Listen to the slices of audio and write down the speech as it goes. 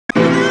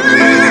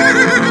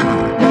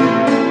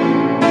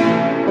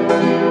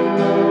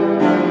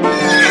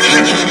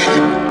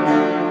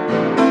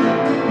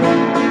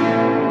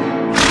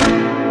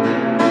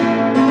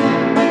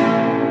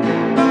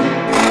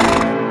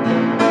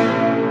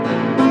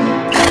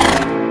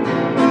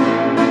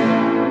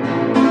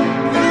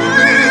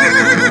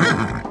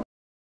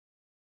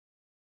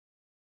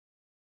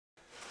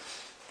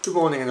Good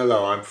morning and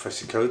hello, I'm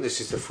Professor Code.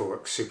 This is the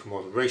Forex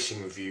Supermodel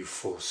Racing Review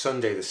for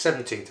Sunday the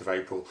 17th of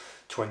April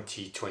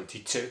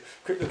 2022.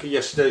 Quick look at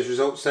yesterday's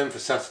results then for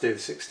Saturday the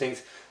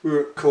 16th. We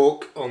were at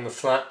Cork on the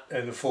flat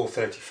in the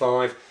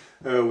 435.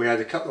 We had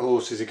a couple of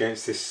horses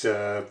against this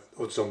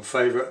odds-on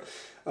favourite.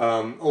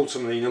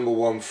 Ultimately number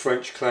one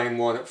French Claim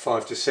won at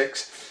 5 to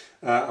 6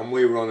 and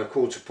we were on a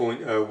quarter point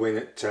win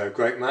at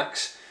Great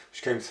Max,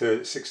 which came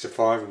third at 6 to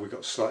 5, and we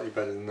got slightly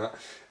better than that.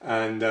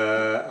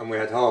 And we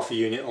had half a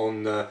unit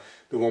on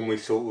the one we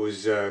thought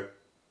was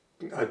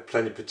had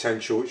plenty of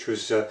potential, which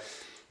was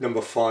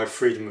number 5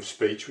 Freedom of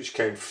Speech, which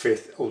came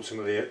fifth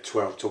ultimately at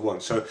 12 to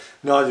 1. So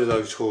neither of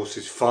those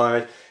horses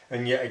fired,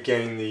 and yet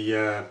again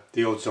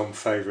the odds-on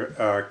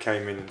favourite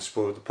came in and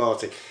spoiled the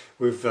party.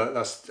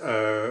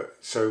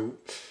 So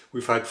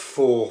we've had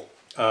 4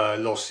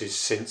 losses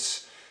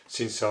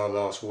since our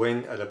last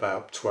win at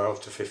about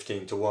 12 to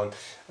 15 to 1,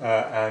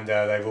 and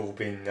they've all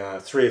been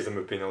 3 of them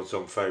have been odds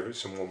on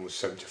favourites and 1 was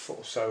 7 to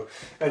 4. So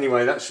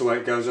anyway, that's the way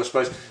it goes, I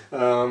suppose.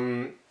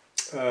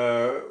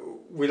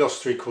 We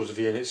lost 3/4 of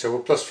a unit, so we're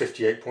plus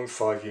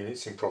 58.5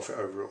 units in profit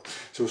overall.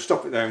 So we'll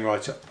stop it there and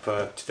write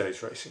up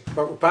today's racing.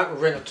 But we're back,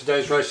 we've written up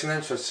today's racing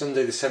then, so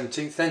Sunday the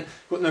 17th then.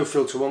 We've got no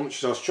filter 1, which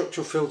is our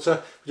structural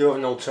filter. We do have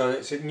an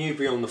alternate, it's at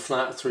Newbury on the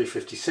flat at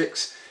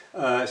 356.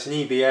 It's an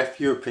EBF,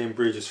 European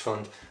Breeders'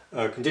 Fund.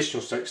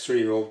 Conditional stakes,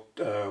 3-year-old,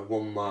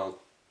 1 mile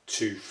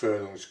 2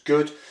 furlongs,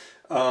 good.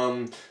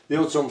 The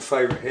odds-on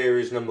favourite here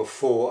is number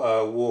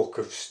 4, Walk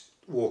of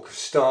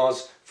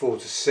Stars, 4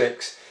 to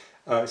 6.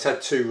 It's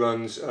had 2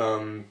 runs,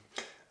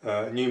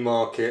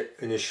 Newmarket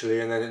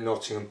initially and then at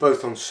Nottingham,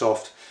 both on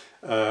soft,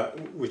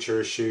 which are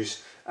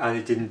issues, and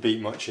it didn't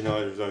beat much in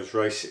either of those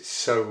races.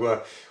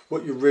 So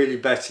what you're really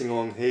betting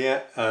on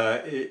here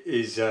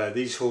is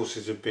these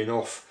horses have been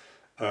off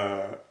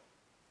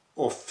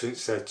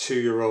since their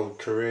 2-year-old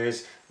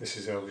careers. This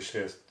is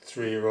obviously a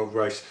 3-year-old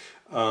race,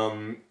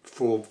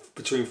 for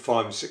between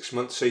 5 and 6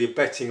 months. So you're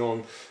betting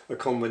on a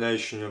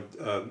combination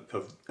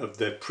of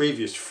their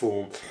previous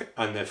form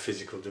and their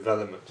physical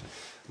development.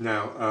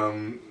 Now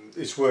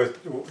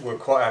we're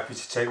quite happy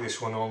to take this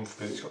one on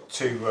because it's got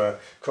 2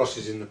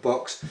 crosses in the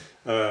box.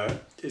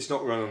 It's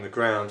not run on the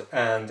ground,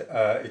 and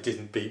it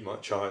didn't beat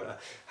much either.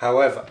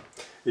 However,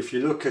 if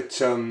you look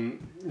at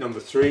number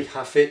 3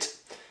 Hafit,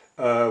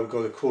 we've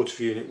got a quarter of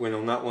a unit win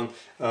on that one.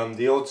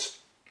 The odds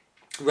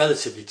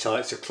relatively tight,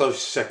 it's a close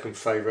second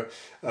favourite,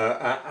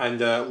 and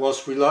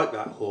whilst we like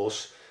that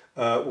horse,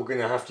 we're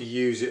going to have to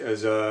use it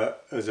as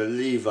a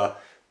lever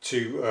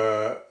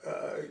to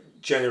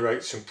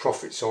generate some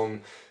profits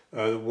on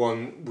the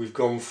one we've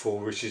gone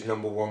for, which is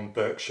number 1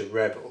 Berkshire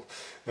Rebel.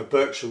 Now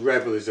Berkshire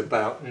Rebel is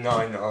about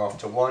 9.5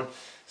 to 1,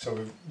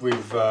 so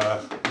we've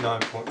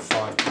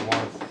 9.5 to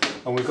 1,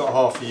 and we've got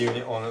half a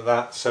unit on at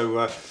that.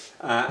 So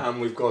and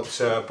we've got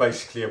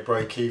basically a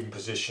break-even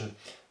position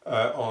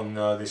on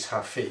this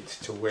Hafit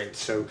to win.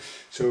 So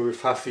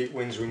if Hafit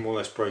wins, we more or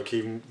less break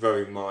even,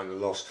 very minor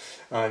loss.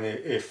 And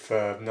if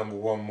number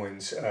 1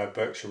 wins,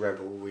 Berkshire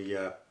Rebel,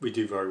 we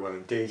do very well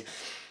indeed.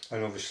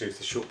 And obviously, if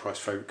the short price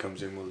favourite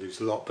comes in, we'll lose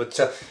a lot. But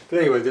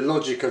anyway, the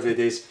logic of it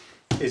is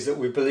that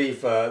we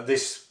believe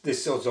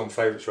this odds-on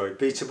favourite is very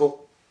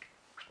beatable,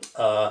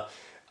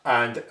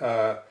 and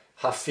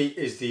Hafit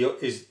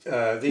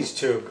these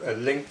two are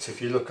linked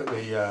if you look at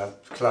the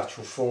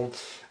collateral form,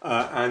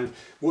 and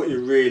what you're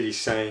really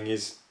saying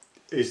is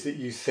that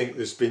you think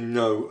there's been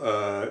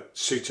no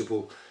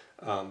suitable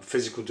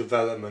physical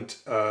development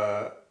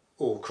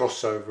or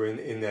crossover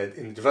in the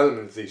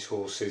development of these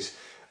horses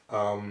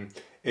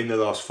in the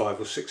last 5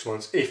 or 6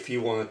 months, if you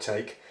want to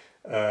take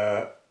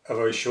a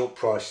very short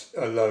price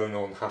alone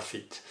on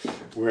Hafit.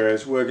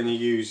 Whereas we're going to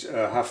use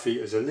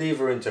Hafit as a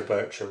lever into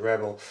Berkshire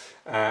Rebel,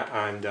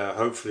 and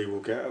hopefully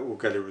we'll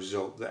get a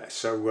result there.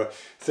 So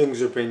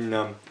things have been,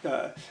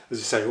 as I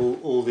say,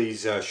 all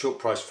these short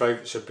price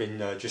favourites have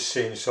been just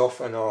seeing us off,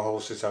 and our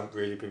horses haven't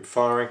really been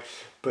firing,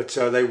 but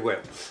they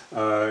will.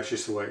 It's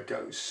just the way it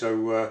goes.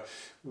 So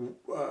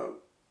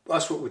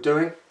that's what we're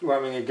doing. We're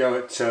having a go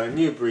at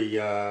Newbury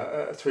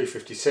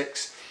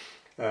 356.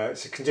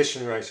 It's a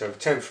condition race over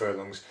 10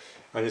 furlongs.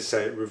 And as I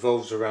say, it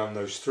revolves around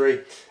those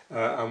 3,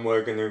 and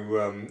we're going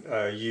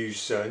to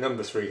use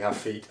number 3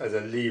 Hafit as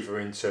a lever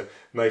into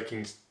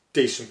making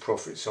decent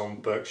profits on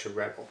Berkshire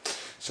Rebel.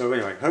 So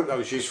anyway, hope that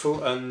was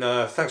useful, and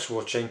thanks for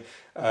watching.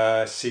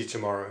 See you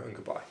tomorrow, and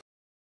goodbye.